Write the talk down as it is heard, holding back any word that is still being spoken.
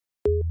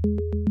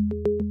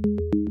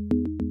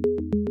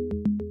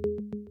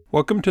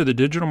Welcome to the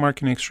Digital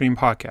Marketing Extreme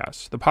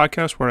podcast, the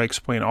podcast where I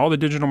explain all the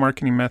digital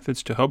marketing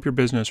methods to help your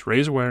business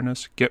raise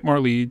awareness, get more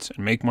leads,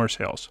 and make more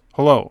sales.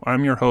 Hello,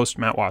 I'm your host,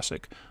 Matt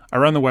Wasik. I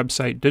run the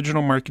website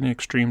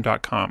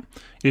digitalmarketingextreme.com.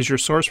 It is your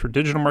source for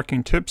digital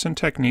marketing tips and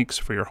techniques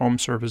for your home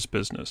service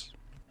business.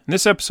 In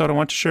this episode, I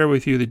want to share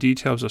with you the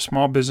details of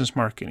small business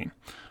marketing.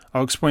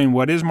 I'll explain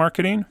what is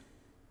marketing,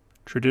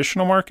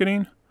 traditional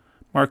marketing,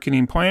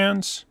 marketing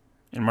plans,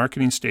 and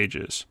marketing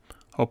stages.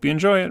 Hope you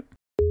enjoy it.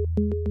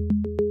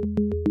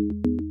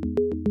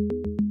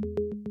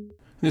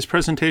 In this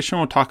presentation,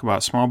 we'll talk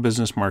about small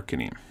business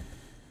marketing.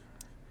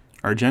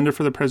 Our agenda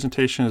for the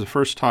presentation is to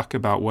first talk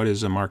about what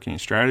is a marketing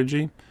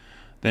strategy,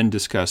 then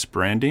discuss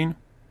branding,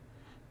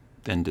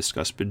 then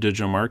discuss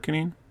digital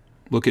marketing,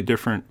 look at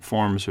different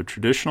forms of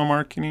traditional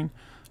marketing,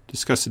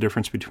 discuss the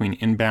difference between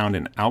inbound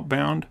and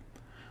outbound,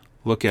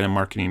 look at a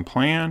marketing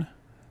plan,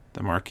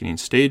 the marketing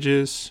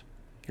stages,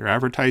 your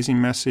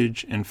advertising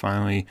message, and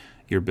finally,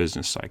 your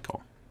business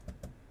cycle.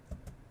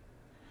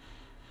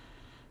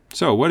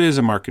 So, what is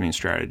a marketing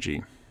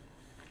strategy?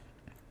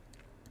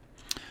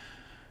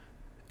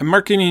 A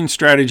marketing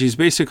strategy is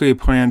basically a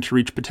plan to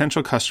reach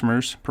potential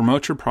customers,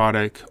 promote your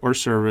product or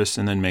service,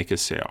 and then make a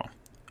sale.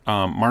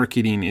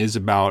 Marketing is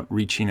about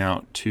reaching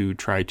out to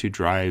try to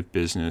drive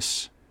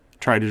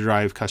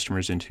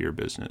customers into your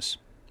business.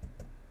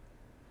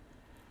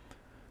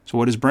 So,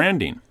 what is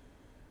branding?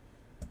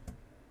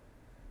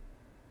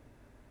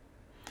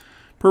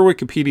 Per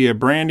Wikipedia,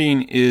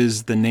 branding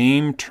is the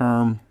name,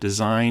 term,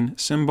 design,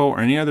 symbol,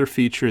 or any other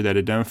feature that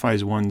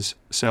identifies one's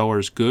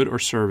seller's good or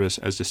service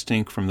as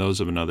distinct from those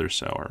of another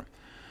seller.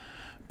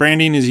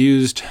 Branding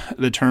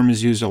the term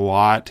is used a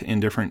lot in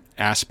different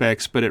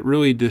aspects, but it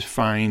really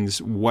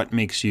defines what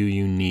makes you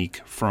unique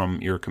from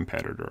your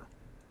competitor.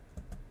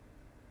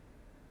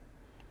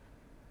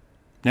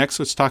 Next,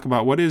 let's talk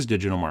about what is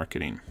digital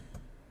marketing.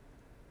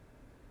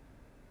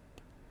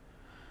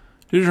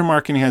 Digital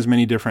marketing has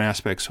many different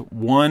aspects.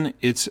 One,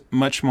 it's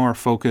much more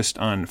focused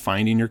on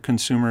finding your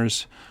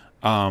customers.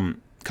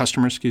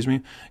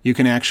 You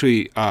can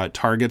actually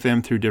target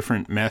them through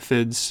different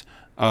methods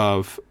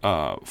of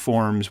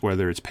forms,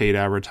 whether it's paid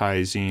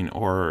advertising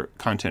or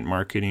content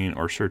marketing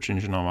or search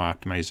engine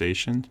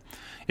optimization.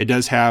 It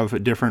does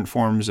have different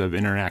forms of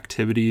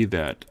interactivity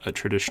that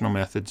traditional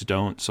methods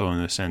don't. So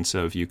in the sense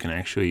of you can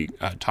actually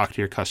talk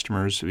to your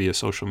customers via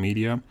social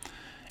media.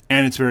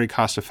 And it's very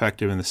cost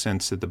effective in the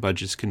sense that the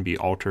budgets can be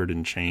altered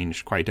and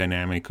changed quite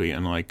dynamically,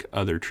 unlike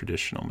other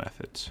traditional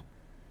methods.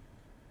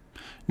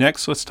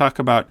 Next, let's talk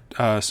about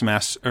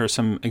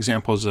some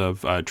examples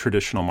of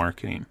traditional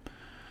marketing.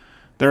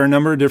 There are a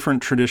number of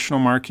different traditional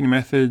marketing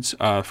methods.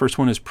 First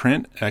one is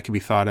print. That can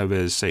be thought of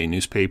as, say,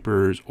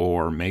 newspapers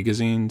or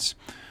magazines.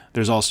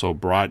 There's also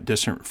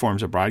different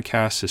forms of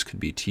broadcasts. This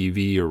could be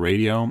TV or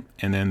radio.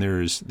 And then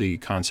there's the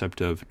concept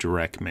of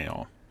direct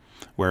mail,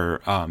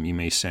 where you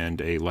may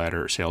send a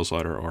sales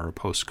letter, or a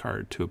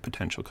postcard to a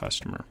potential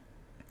customer.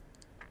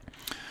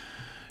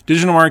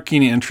 Digital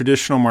marketing and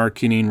traditional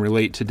marketing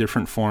relate to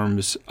different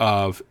forms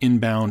of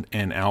inbound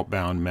and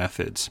outbound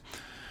methods.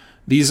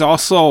 These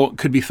also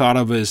could be thought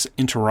of as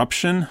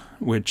interruption,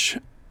 which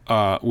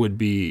would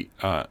be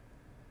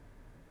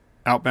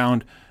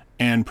outbound,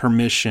 and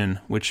permission,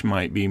 which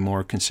might be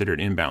more considered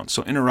inbound.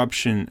 So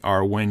interruption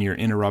are when you're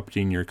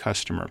interrupting your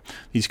customer.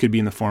 These could be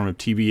in the form of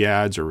TV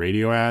ads or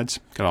radio ads.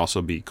 Could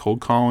also be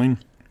cold calling.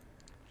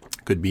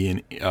 Could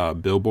be a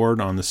billboard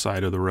on the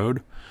side of the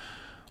road.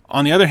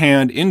 On the other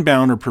hand,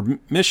 inbound or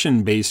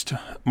permission-based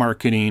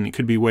marketing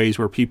could be ways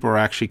where people are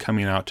actually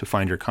coming out to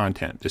find your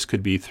content. This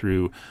could be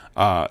through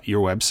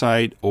your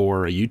website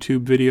or a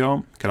YouTube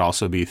video. It could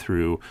also be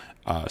through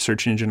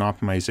search engine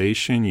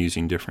optimization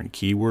using different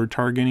keyword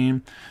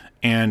targeting,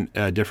 and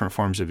different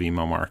forms of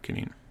email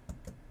marketing.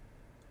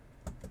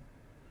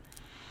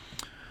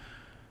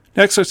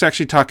 Next, let's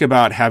actually talk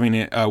about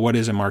having what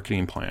is a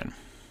marketing plan.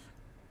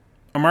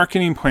 A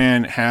marketing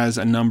plan has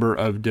a number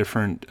of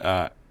different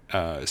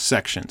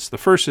sections. The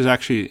first is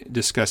actually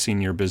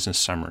discussing your business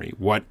summary.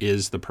 What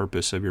is the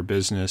purpose of your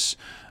business?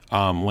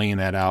 Laying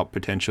that out,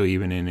 potentially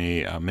even in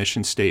a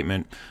mission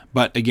statement.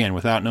 But again,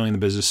 without knowing the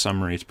business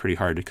summary, it's pretty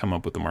hard to come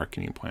up with a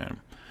marketing plan.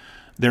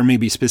 There may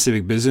be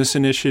specific business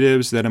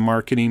initiatives that a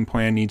marketing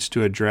plan needs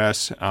to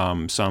address.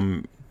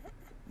 Some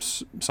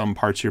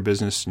parts of your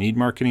business need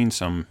marketing,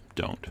 some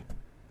don't.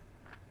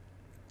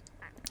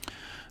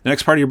 The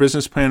next part of your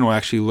business plan will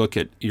actually look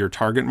at your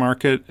target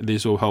market.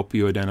 These will help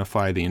you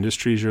identify the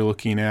industries you're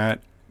looking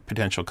at,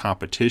 potential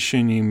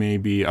competition you may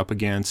be up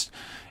against,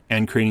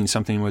 and creating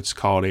something what's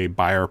called a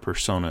buyer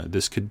persona.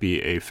 This could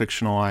be a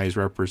fictionalized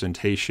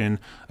representation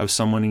of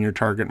someone in your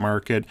target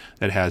market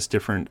that has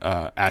different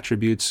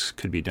attributes.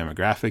 Could be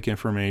demographic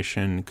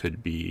information,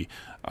 could be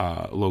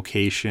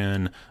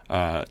location,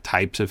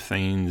 types of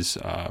things,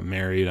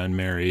 married,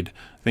 unmarried,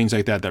 things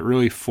like that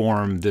really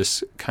form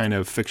this kind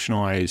of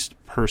fictionalized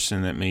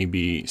person that may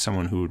be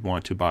someone who would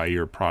want to buy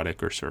your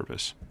product or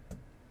service.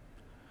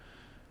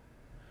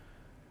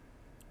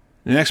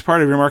 The next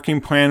part of your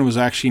marketing plan was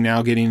actually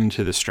now getting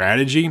into the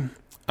strategy.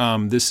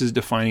 This is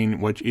defining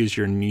what is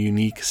your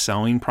unique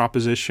selling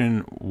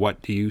proposition.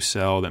 What do you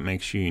sell that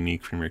makes you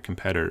unique from your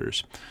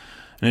competitors?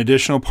 An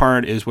additional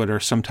part is what are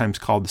sometimes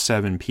called the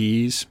 7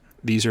 Ps.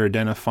 These are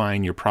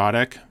identifying your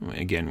product,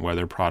 again,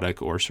 whether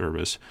product or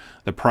service,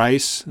 the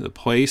price, the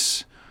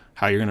place,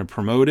 how you're going to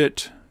promote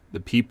it, the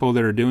people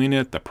that are doing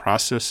it, the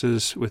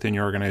processes within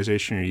your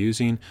organization you're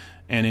using,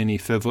 and any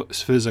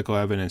physical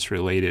evidence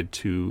related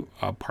to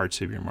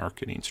parts of your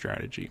marketing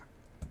strategy.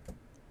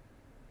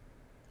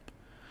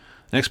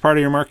 Next part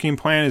of your marketing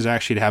plan is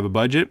actually to have a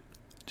budget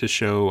to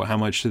show how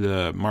much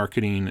the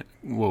marketing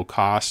will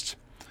cost.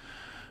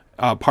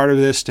 Part of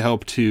this to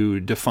help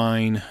to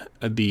define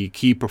the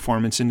key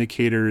performance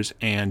indicators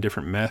and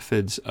different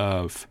methods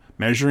of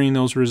measuring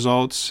those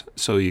results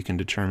so you can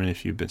determine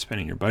if you've been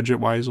spending your budget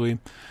wisely,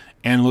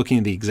 and looking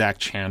at the exact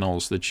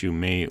channels that you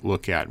may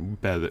look at,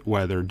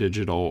 whether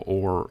digital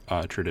or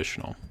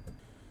traditional.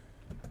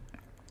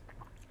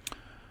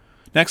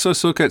 Next,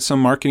 let's look at some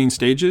marketing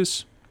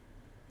stages.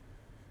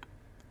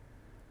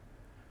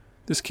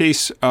 In this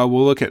case,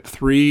 we'll look at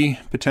 3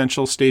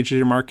 potential stages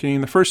of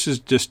marketing. The first is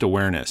just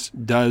awareness.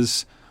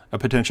 Does a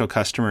potential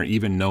customer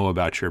even know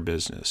about your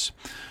business?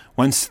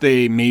 Once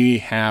they maybe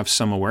have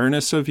some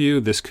awareness of you,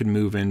 this could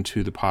move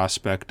into the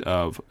prospect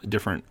of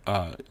different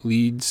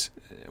leads,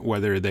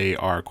 whether they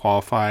are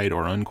qualified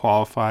or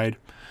unqualified.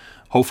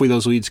 Hopefully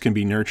those leads can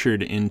be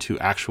nurtured into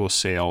actual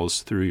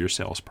sales through your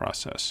sales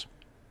process.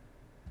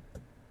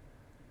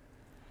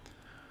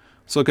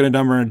 Let's look at a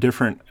number of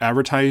different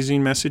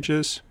advertising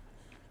messages.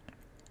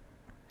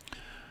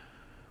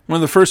 One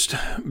of the first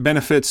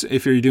benefits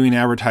if you're doing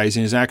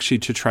advertising is actually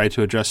to try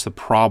to address the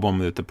problem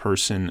that the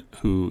person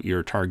who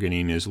you're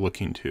targeting is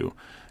looking to.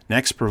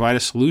 Next, provide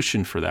a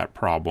solution for that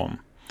problem.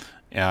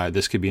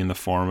 This could be in the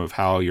form of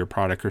how your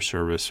product or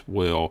service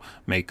will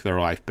make their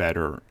life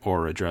better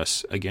or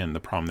address, again, the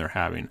problem they're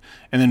having.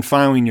 And then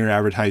finally, in your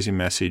advertising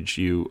message,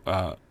 you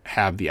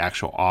have the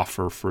actual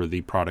offer for the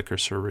product or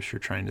service you're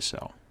trying to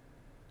sell.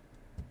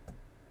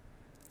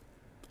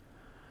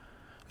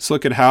 Let's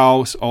look at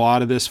how a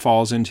lot of this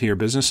falls into your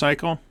business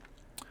cycle.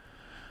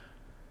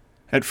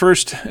 At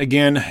first,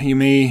 again, you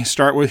may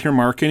start with your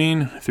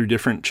marketing through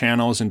different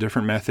channels and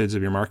different methods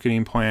of your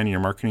marketing plan and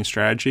your marketing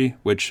strategy,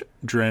 which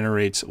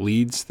generates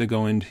leads that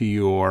go into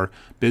your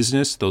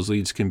business. Those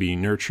leads can be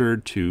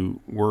nurtured to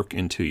work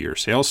into your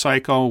sales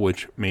cycle,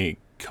 which may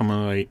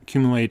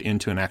accumulate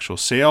into an actual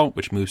sale,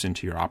 which moves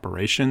into your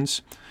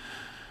operations.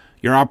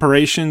 Your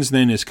operations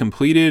then is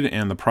completed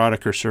and the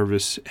product or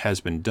service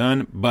has been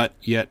done, but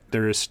yet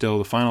there is still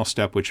the final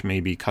step, which may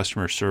be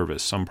customer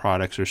service. Some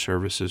products or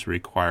services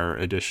require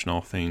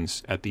additional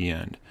things at the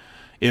end.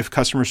 If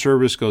customer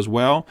service goes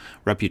well,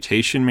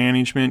 reputation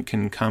management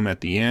can come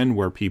at the end,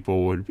 where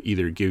people would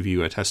either give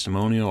you a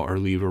testimonial or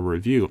leave a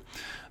review.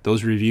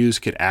 Those reviews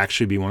could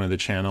actually be one of the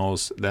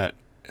channels that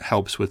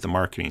helps with the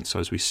marketing. So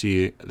as we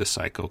see, the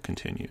cycle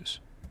continues.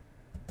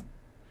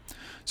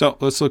 So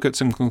let's look at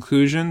some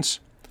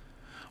conclusions.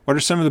 What are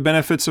some of the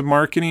benefits of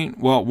marketing?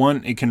 Well,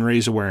 one, it can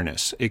raise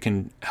awareness. It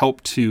can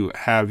help to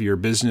have your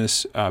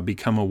business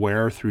become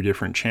aware through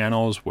different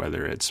channels,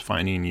 whether it's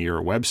finding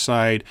your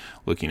website,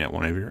 looking at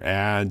one of your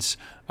ads,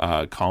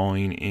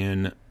 calling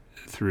in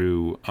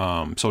through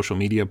social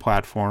media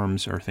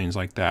platforms or things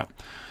like that.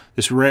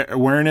 This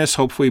awareness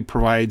hopefully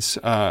provides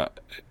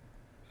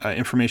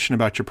information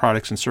about your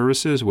products and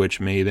services, which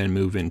may then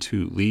move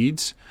into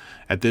leads.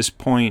 At this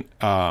point,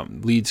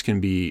 leads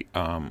can be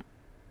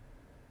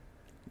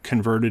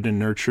converted and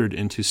nurtured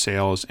into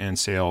sales, and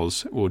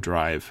sales will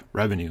drive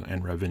revenue,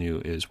 and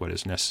revenue is what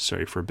is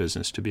necessary for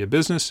business to be a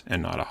business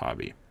and not a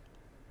hobby.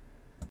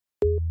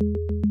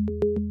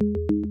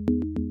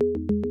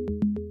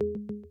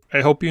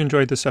 I hope you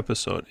enjoyed this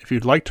episode. If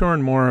you'd like to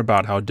learn more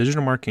about how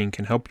digital marketing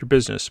can help your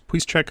business,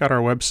 please check out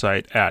our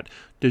website at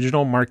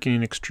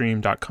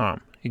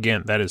digitalmarketingextreme.com.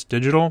 Again, that is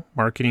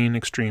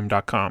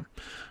digitalmarketingextreme.com.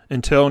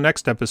 Until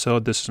next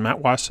episode, this is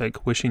Matt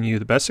Wasik wishing you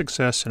the best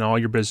success in all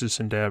your business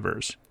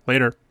endeavors.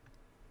 Later.